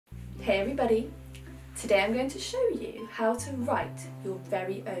Hey everybody, today I'm going to show you how to write your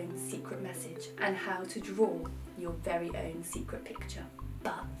very own secret message and how to draw your very own secret picture,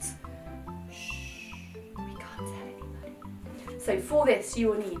 but shh, we can't tell anybody. So for this you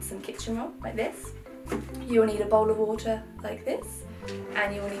will need some kitchen roll like this, you will need a bowl of water like this,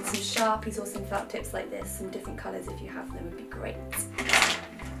 and you will need some Sharpies or some felt tips like this. Some different colours if you have them would be great.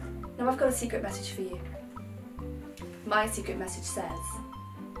 Now I've got a secret message for you. My secret message says,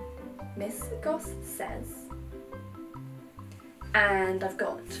 Miss Goss says, and I've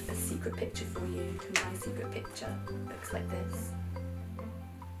got a secret picture for you. My secret picture looks like this.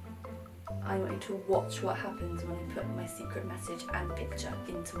 I want you to watch what happens when I put my secret message and picture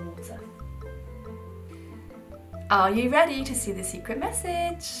into water. Are you ready to see the secret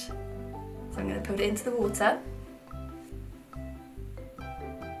message? So I'm going to put it into the water.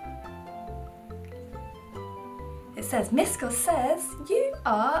 It says, Miss Goss says, you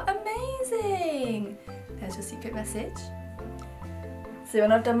are amazing. There's your secret message. So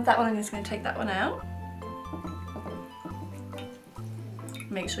when I've done with that one, I'm just going to take that one out.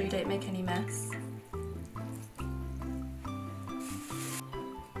 Make sure you don't make any mess.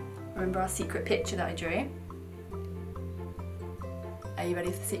 Remember our secret picture that I drew? Are you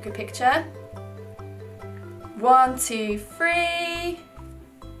ready for the secret picture? 1, 2, 3.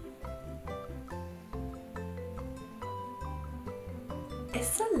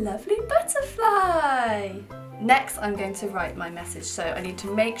 It's a lovely butterfly! Next I'm going to write my message, so I need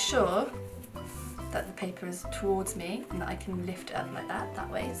to make sure that the paper is towards me and that I can lift it up like that, that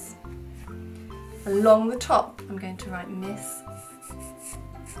ways. Along the top I'm going to write Miss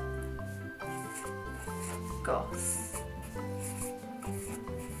Goss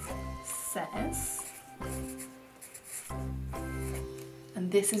says,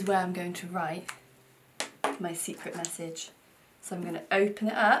 and this is where I'm going to write my secret message. So I'm going to open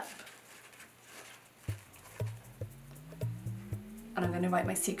it up and I'm going to write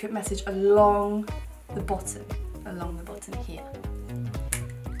my secret message along the bottom here.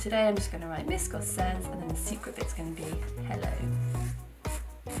 Today I'm just going to write Miss Goss says, and then the secret bit's going to be hello.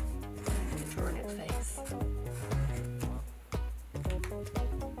 I'm going to draw a little face.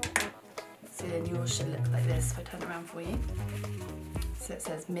 So then yours should look like this if I turn it around for you. So it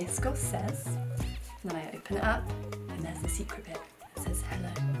says Miss Goss says, and then I open it up. And there's the secret bit that says hello.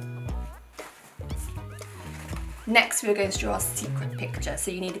 Next we're going to draw our secret picture.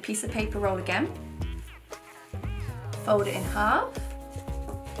 So you need a piece of paper roll again. Fold it in half.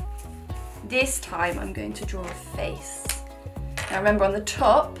 This time I'm going to draw a face. Now remember, on the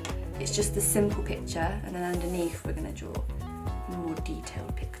top it's just the simple picture, and then underneath we're going to draw a more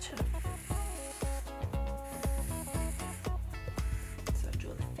detailed picture. So I'll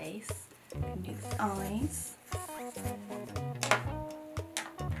draw the face, I can do the eyes.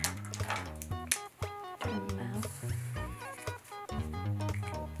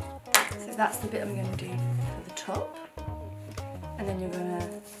 So that's the bit I'm going to do for the top, and then you're going to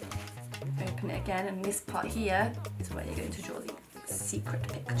open it again, and this part here is where you're going to draw the secret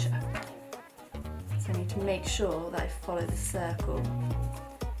picture. So I need to make sure that I follow the circle.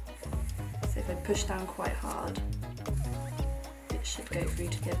 So if I push down quite hard, it should go through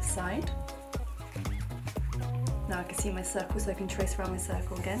to the other side. Now I can see my circle, so I can trace around my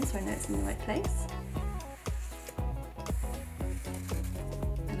circle again, so I know it's in the right place.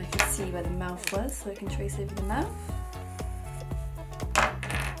 And I can see where the mouth was, so I can trace over the mouth.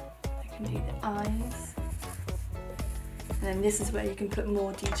 I can do the eyes. And then this is where you can put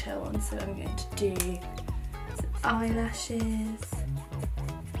more detail on, so I'm going to do some eyelashes.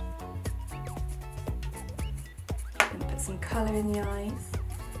 And put some colour in the eyes.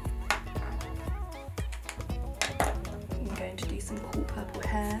 Going to do some cool purple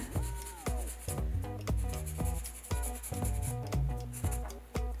hair.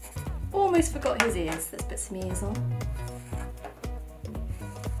 Almost forgot his ears, let's put some ears on.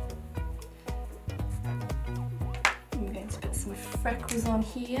 I'm going to put some freckles on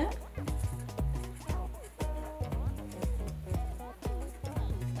here.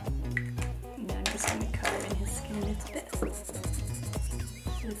 And then I'm just going to colour in his skin a little bit.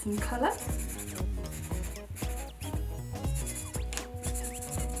 So with some colour.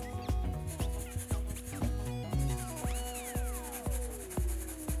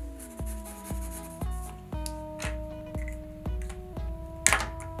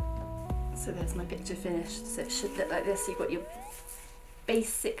 So there's my picture finished, so it should look like this. You've got your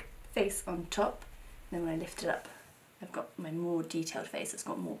basic face on top, and then when I lift it up, I've got my more detailed face. It's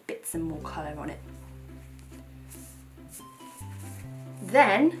got more bits and more colour on it.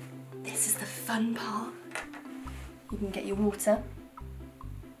 Then, this is the fun part. You can get your water,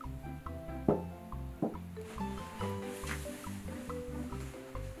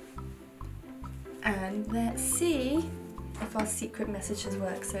 And let's see if our secret message has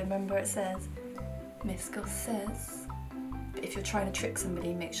worked. So remember it says, Miss Goss says, but if you're trying to trick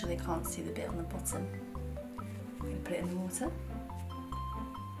somebody, make sure they can't see the bit on the bottom. I'm going to put it in the water.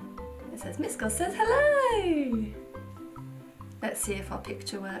 It says, Miss Goss says hello! Let's see if our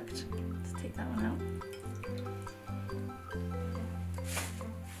picture worked. Let's take that one out.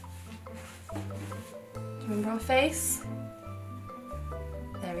 Do you remember our face?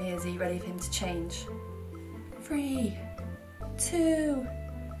 There he is. Are you ready for him to change? 3, 2,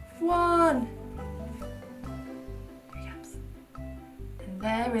 1. Here he comes. And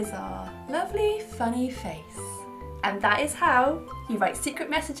there is our lovely, funny face. And that is how you write secret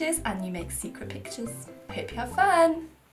messages and you make secret pictures. I hope you have fun.